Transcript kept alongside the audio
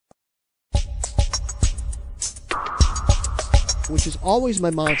which is always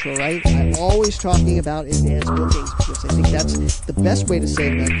my mantra, right? I'm always talking about advance bookings because I think that's the best way to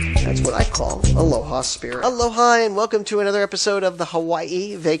save money. That's what I call Aloha Spirit. Aloha and welcome to another episode of the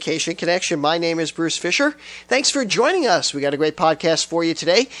Hawaii Vacation Connection. My name is Bruce Fisher. Thanks for joining us. We got a great podcast for you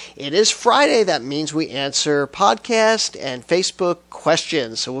today. It is Friday. That means we answer podcast and Facebook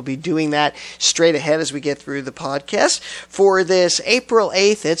questions. So we'll be doing that straight ahead as we get through the podcast. For this April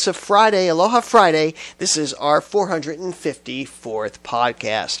 8th, it's a Friday, Aloha Friday. This is our 454th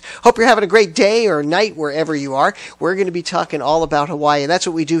podcast. Hope you're having a great day or night wherever you are. We're going to be talking all about Hawaii, and that's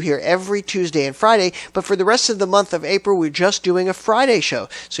what we do here every Tuesday and Friday. But for the rest of the month of April, we're just doing a Friday show.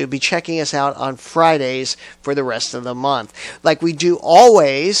 So you'll be checking us out on Fridays for the rest of the month. Like we do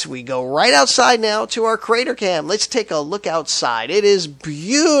always, we go right outside now to our Crater Cam. Let's take a look outside. It is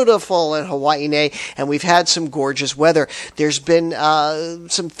beautiful in Hawaii, and we've had some gorgeous weather. There's been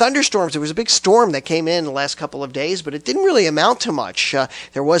some thunderstorms. There was a big storm that came in the last couple of days, but it didn't really amount to much.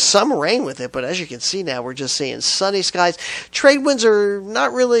 There was some rain with it, but as you can see now, we're just seeing sunny skies. Trade winds are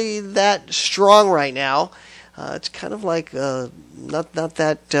not really that strong right now. It's kind of like not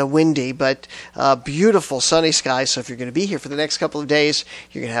that windy, but beautiful sunny skies. So if you're going to be here for the next couple of days,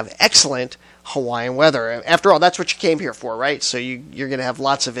 you're going to have excellent Hawaiian weather. After all, that's what you came here for, right? So you're going to have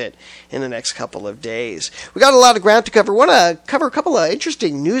lots of it in the next couple of days. We got a lot of ground to cover. We want to cover a couple of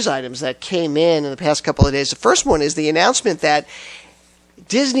interesting news items that came in the past couple of days. The first one is the announcement that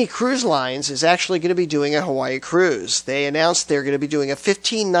Disney Cruise Lines is actually going to be doing a Hawaii cruise. They announced they're going to be doing a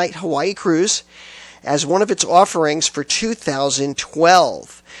 15-night Hawaii cruise as one of its offerings for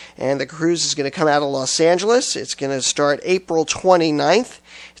 2012. And the cruise is going to come out of Los Angeles. It's going to start April 29th.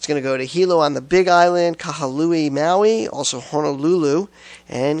 It's going to go to Hilo on the Big Island, Kahului, Maui, also Honolulu,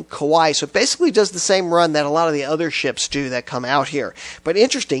 and Kauai. So it basically does the same run that a lot of the other ships do that come out here. But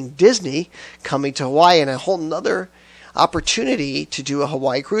interesting, Disney coming to Hawaii and a whole nother opportunity to do a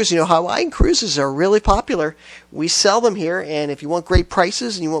Hawaii cruise. You know, Hawaiian cruises are really popular. We sell them here, and if you want great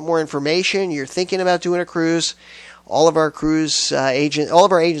prices and you want more information, you're thinking about doing a cruise, all of our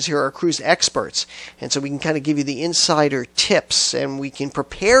agents here are cruise experts, and so we can kind of give you the insider tips, and we can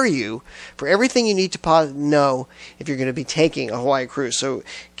prepare you for everything you need to know if you're going to be taking a Hawaii cruise. So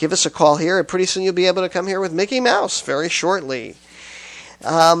give us a call here, and pretty soon you'll be able to come here with Mickey Mouse very shortly.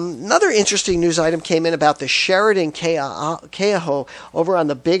 Another interesting news item came in about the Sheraton Keauhou over on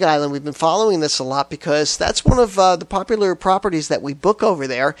the Big Island. We've been following this a lot because that's one of the popular properties that we book over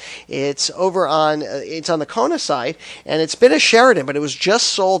there. It's over on it's on the Kona side, and it's been a Sheraton, but it was just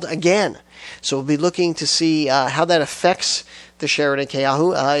sold again. So we'll be looking to see how that affects the Sheraton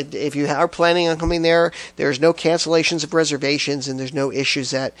Keauhou. If you are planning on coming there, there's no cancellations of reservations and there's no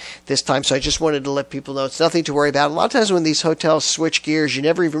issues at this time. So I just wanted to let people know it's nothing to worry about. A lot of times when these hotels switch gears, you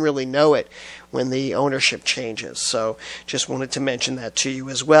never even really know it when the ownership changes. So just wanted to mention that to you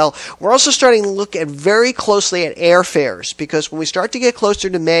as well. We're also starting to look at very closely at airfares, because when we start to get closer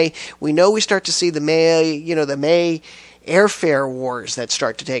to May, we know we start to see the May airfare wars that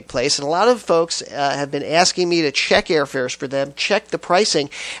start to take place. And a lot of folks have been asking me to check airfares for them, check the pricing.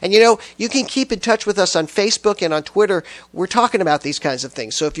 And you can keep in touch with us on Facebook and on Twitter. We're talking about these kinds of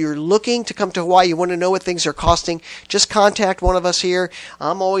things. So if you're looking to come to Hawaii, you want to know what things are costing, just contact one of us here.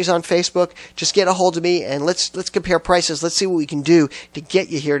 I'm always on Facebook. Just get a hold of me and let's compare prices. Let's see what we can do to get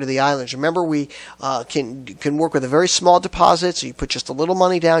you here to the islands. Remember, we can work with a very small deposit. So you put just a little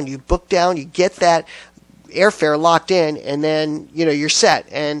money down, you book down, you get that airfare locked in, and then you're set.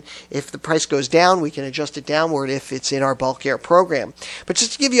 And if the price goes down, we can adjust it downward if it's in our bulk air program. But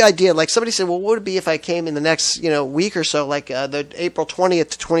just to give you an idea, like somebody said, well, what would it be if I came in the next week or so, like the April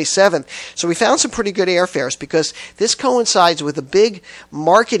 20th to 27th? So we found some pretty good airfares, because this coincides with a big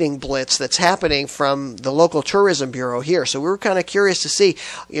marketing blitz that's happening from the local tourism bureau here. So we were kind of curious to see,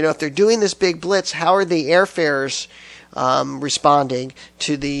 if they're doing this big blitz, how are the airfares responding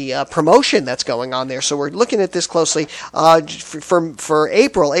to the promotion that's going on there. So we're looking at this closely. For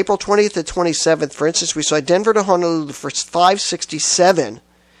April 20th to 27th, for instance, we saw Denver to Honolulu for $567.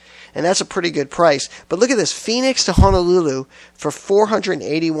 And that's a pretty good price. But look at this, Phoenix to Honolulu for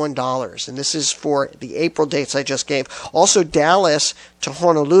 $481. And this is for the April dates I just gave. Also Dallas to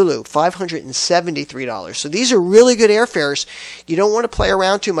Honolulu, $573. So these are really good airfares. You don't want to play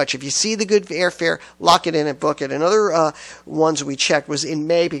around too much. If you see the good airfare, lock it in and book it. Another ones we checked was in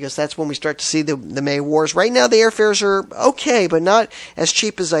May, because that's when we start to see the May wars. Right now the airfares are okay, but not as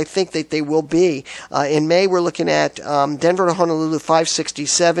cheap as I think that they will be. In May we're looking at Denver to Honolulu,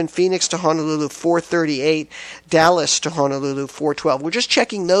 $567, Phoenix to Honolulu, $438. Dallas to Honolulu, $412. We're just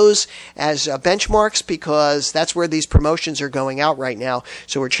checking those as benchmarks because that's where these promotions are going out right now.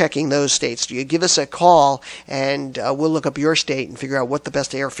 So we're checking those states. You give us a call and we'll look up your state and figure out what the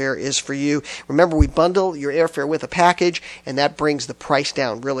best airfare is for you. Remember, we bundle your airfare with a package, and that brings the price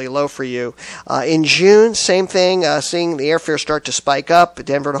down really low for you. In June, same thing, seeing the airfare start to spike up.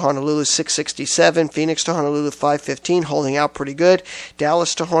 Denver to Honolulu, $667. Phoenix to Honolulu, $515, holding out pretty good.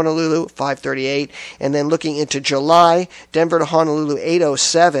 Dallas to Honolulu, $538. And then looking into July, Denver to Honolulu,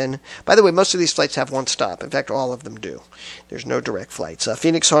 $807. By the way, most of these flights have one stop. In fact, all of them do. There's no direct flights.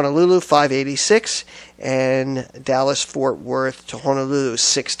 Phoenix, Honolulu, $586. And Dallas, Fort Worth to Honolulu,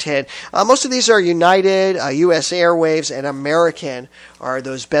 $610. Most of these are United, U.S. Airwaves, and American are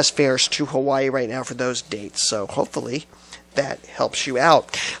those best fares to Hawaii right now for those dates. So hopefully that helps you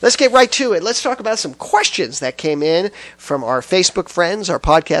out. Let's get right to it. Let's talk about some questions that came in from our Facebook friends, our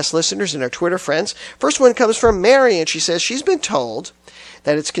podcast listeners, and our Twitter friends. First one comes from Mary, and she says she's been told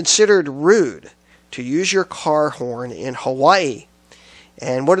that it's considered rude to use your car horn in Hawaii.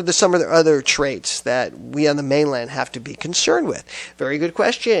 And what are some of the other traits that we on the mainland have to be concerned with? Very good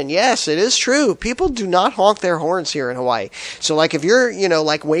question. Yes, it is true. People do not honk their horns here in Hawaii. So like if you're,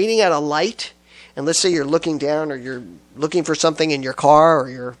 like waiting at a light, and let's say you're looking down or you're looking for something in your car or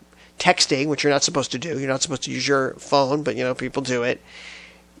you're texting, which you're not supposed to do. You're not supposed to use your phone, but people do it.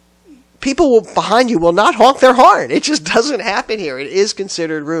 People behind you will not honk their horn. It just doesn't happen here. It is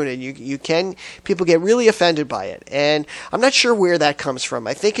considered rude, and people get really offended by it. And I'm not sure where that comes from.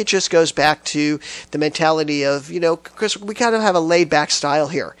 I think it just goes back to the mentality of, because we kind of have a laid-back style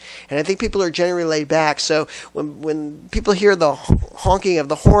here. And I think people are generally laid back. So when people hear the honking of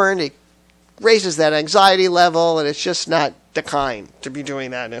the horn, it raises that anxiety level, and it's just not the kind to be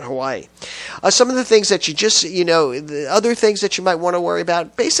doing that in Hawaii. Some of the things that you just, the other things that you might want to worry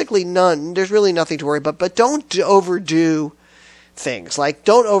about, basically none. There's really nothing to worry about, but don't overdo things. Like,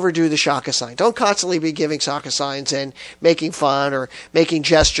 don't overdo the shaka sign. Don't constantly be giving shaka signs and making fun or making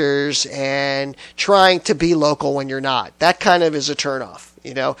gestures and trying to be local when you're not. That kind of is a turnoff.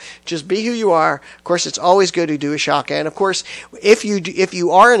 Just be who you are. Of course, it's always good to do a shaka. And of course, if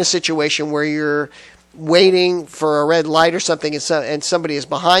you are in a situation where you're waiting for a red light or something and somebody is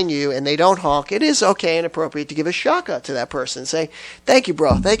behind you and they don't honk, it is okay and appropriate to give a shaka to that person. Say, thank you,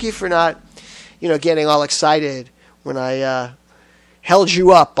 bro. Thank you for not, getting all excited when I held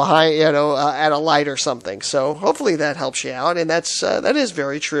you up behind, at a light or something. So hopefully that helps you out. And that is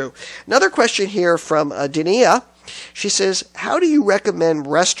very true. Another question here from Dania. She says, how do you recommend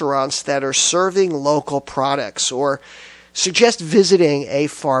restaurants that are serving local products or suggest visiting a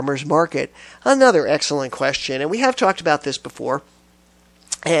farmer's market? Another excellent question. And we have talked about this before.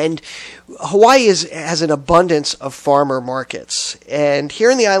 And Hawaii has an abundance of farmer markets. And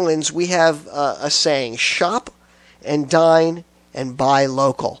here in the islands, we have a saying, shop and dine and buy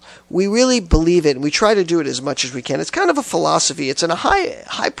local. We really believe it, and we try to do it as much as we can. It's kind of a philosophy. It's a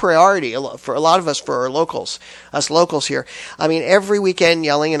high priority for a lot of us, for us locals here. I mean, every weekend,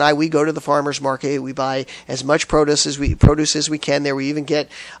 Yelling and I, we go to the farmer's market. We buy as much produce as we can there. We even get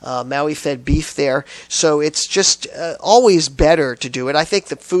Maui-fed beef there. So it's just always better to do it. I think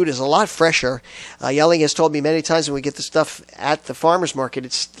the food is a lot fresher. Yelling has told me many times when we get the stuff at the farmer's market,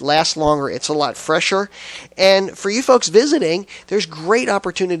 it lasts longer. It's a lot fresher. And for you folks visiting, there's great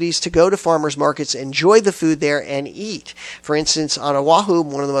opportunities to go to farmers markets, enjoy the food there, and eat. For instance, on Oahu,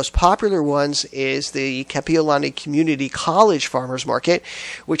 one of the most popular ones is the Kapiolani Community College Farmers Market,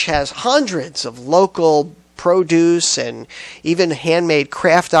 which has hundreds of local produce and even handmade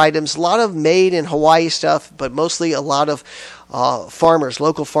craft items. A lot of made in Hawaii stuff, but mostly a lot of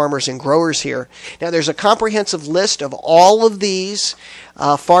local farmers and growers here. Now, there's a comprehensive list of all of these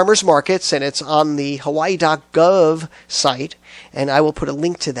farmers markets, and it's on the hawaii.gov site. And I will put a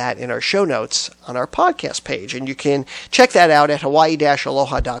link to that in our show notes on our podcast page. And you can check that out at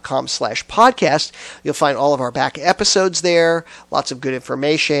hawaii-aloha.com/podcast. You'll find all of our back episodes there, lots of good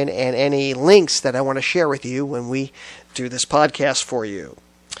information, and any links that I want to share with you when we do this podcast for you.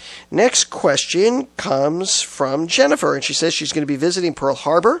 Next question comes from Jennifer, and she says she's going to be visiting Pearl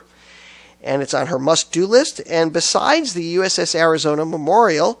Harbor, and it's on her must-do list. And besides the USS Arizona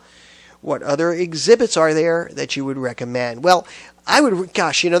Memorial, what other exhibits are there that you would recommend? Well, I would,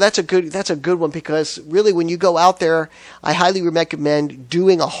 that's a good one, because really when you go out there, I highly recommend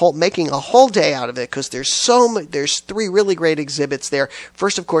making a whole day out of it, because there's three really great exhibits there.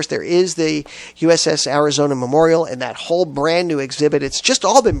 First, of course, there is the USS Arizona Memorial and that whole brand new exhibit. It's just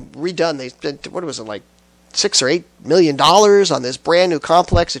all been redone. They spent, $6 or $8 million on this brand new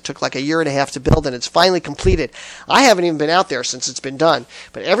complex. It took like a year and a half to build, and it's finally completed. I haven't even been out there since it's been done,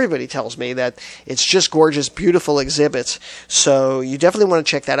 but everybody tells me that it's just gorgeous, beautiful exhibits. So you definitely want to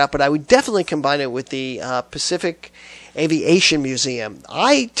check that out, but I would definitely combine it with the Pacific Aviation Museum.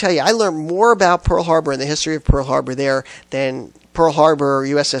 I tell you, I learned more about Pearl Harbor and the history of Pearl Harbor there than Pearl Harbor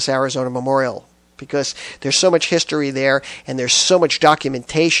USS Arizona Memorial, because there's so much history there and there's so much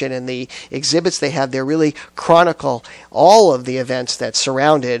documentation, and the exhibits they have there really chronicle all of the events that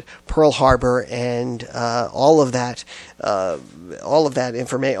surrounded Pearl Harbor and all of that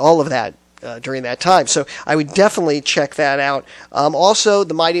information, all of that during that time. So I would definitely check that out. Also,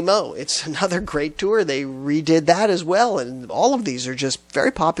 the Mighty Mo. It's another great tour. They redid that as well, and all of these are just very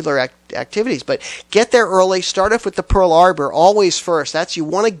popular activities. But get there early. Start off with the Pearl Harbor always first. You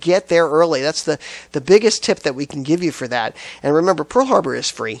want to get there early. That's the biggest tip that we can give you for that. And remember, Pearl Harbor is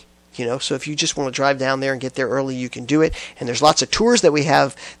free. So if you just want to drive down there and get there early, you can do it. And there's lots of tours that we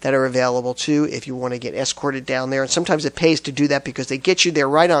have that are available too if you want to get escorted down there. And sometimes it pays to do that because they get you there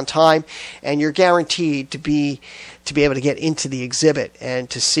right on time, and you're guaranteed to be able to get into the exhibit and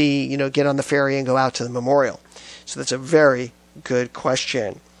to see, get on the ferry and go out to the memorial. So that's a very good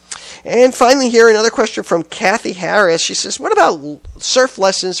question. And finally here, another question from Kathy Harris. She says, what about surf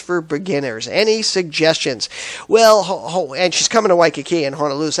lessons for beginners? Any suggestions? Well, and she's coming to Waikiki and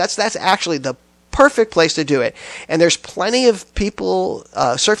Honolulu. So that's actually the perfect place to do it. And there's plenty of people,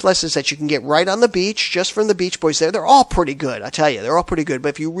 surf lessons that you can get right on the beach, just from the Beach Boys there. They're all pretty good, I tell you. They're all pretty good. But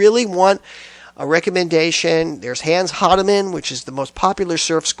if you really want a recommendation, there's Hans Hodeman, which is the most popular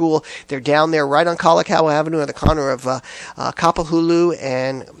surf school. They're down there right on Kalakaua Avenue at the corner of Kapahulu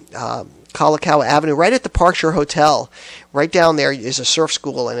and Kalakaua Avenue, right at the Parkshire Hotel. Right down there is a surf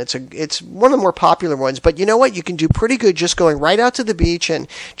school, and it's one of the more popular ones. But you know what? You can do pretty good just going right out to the beach and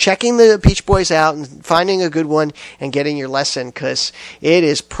checking the Beach Boys out and finding a good one and getting your lesson, because it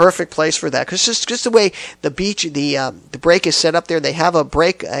is perfect place for that. Because just the way the beach, the break is set up there, they have a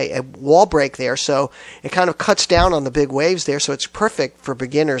wall break there, so it kind of cuts down on the big waves there. So it's perfect for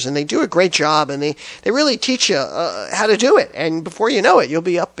beginners, and they do a great job, and they really teach you how to do it. And before you know it, you'll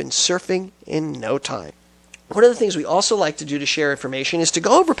be up and surfing in no time. One of the things we also like to do to share information is to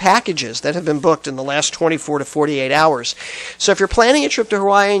go over packages that have been booked in the last 24 to 48 hours. So if you're planning a trip to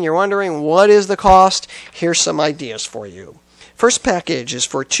Hawaii and you're wondering what is the cost, here's some ideas for you. First package is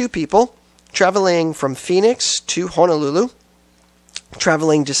for 2 people traveling from Phoenix to Honolulu,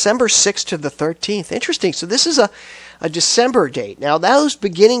 traveling December 6th to the 13th. Interesting. So this is a December date. Now, those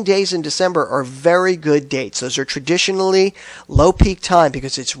beginning days in December are very good dates. Those are traditionally low peak time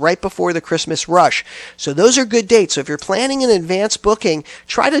because it's right before the Christmas rush. So those are good dates. So if you're planning an advanced booking,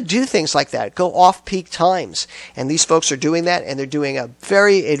 try to do things like that. Go off peak times. And these folks are doing that, and they're doing a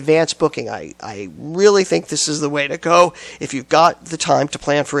very advanced booking. I really think this is the way to go. If you've got the time to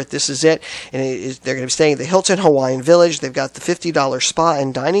plan for it, this is it. And they're going to be staying at the Hilton Hawaiian Village. They've got the $50 spa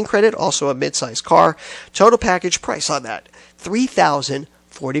and dining credit, also a mid-sized car. Total package price on that,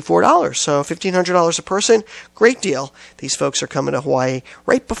 $3,044. So $1,500 a person. Great deal. These folks are coming to Hawaii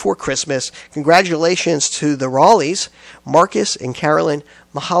right before Christmas. Congratulations to the Raleighs, Marcus and Carolyn.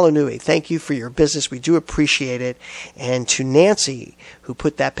 Mahalo nui. Thank you for your business. We do appreciate it. And to Nancy, who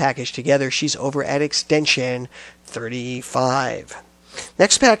put that package together, she's over at Extension 35.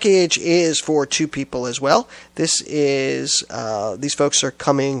 Next package is for 2 people as well. This is these folks are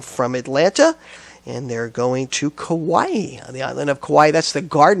coming from Atlanta, and they're going to Kauai, on the island of Kauai. That's the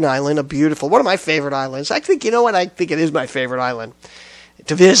Garden Island, one of my favorite islands. I think, I think it is my favorite island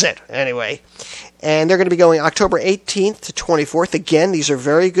to visit, anyway. And they're going to be going October 18th to 24th. Again, these are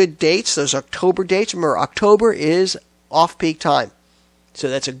very good dates, those October dates. Remember, October is off-peak time, so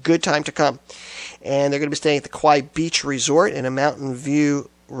that's a good time to come. And they're going to be staying at the Kauai Beach Resort in a Mountain View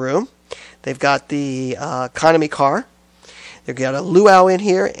room. They've got the economy car. They've got a luau in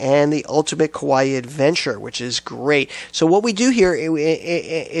here and the Ultimate Kauai Adventure, which is great. So what we do here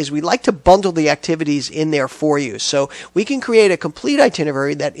is we like to bundle the activities in there for you. So we can create a complete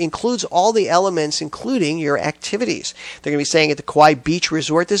itinerary that includes all the elements, including your activities. They're going to be staying at the Kauai Beach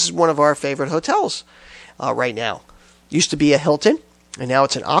Resort. This is one of our favorite hotels right now. Used to be a Hilton, and now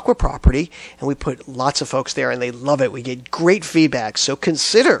it's an Aqua property, and we put lots of folks there, and they love it. We get great feedback. So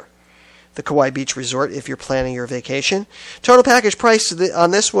consider the Kauai Beach Resort if you're planning your vacation. Total package price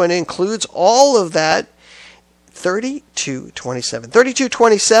on this one includes all of that,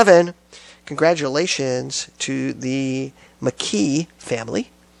 $32.27. Congratulations to the McKee family,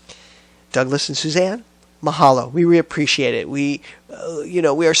 Douglas and Suzanne. Mahalo. We really appreciate it. We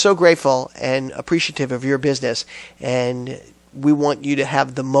are so grateful and appreciative of your business, and we want you to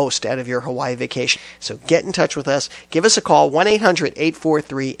have the most out of your Hawaii vacation. So get in touch with us. Give us a call,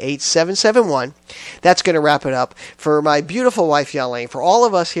 1-800-843-8771. That's going to wrap it up. For my beautiful wife, Yalaine, for all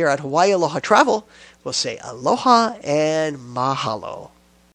of us here at Hawaii Aloha Travel, we'll say aloha and mahalo.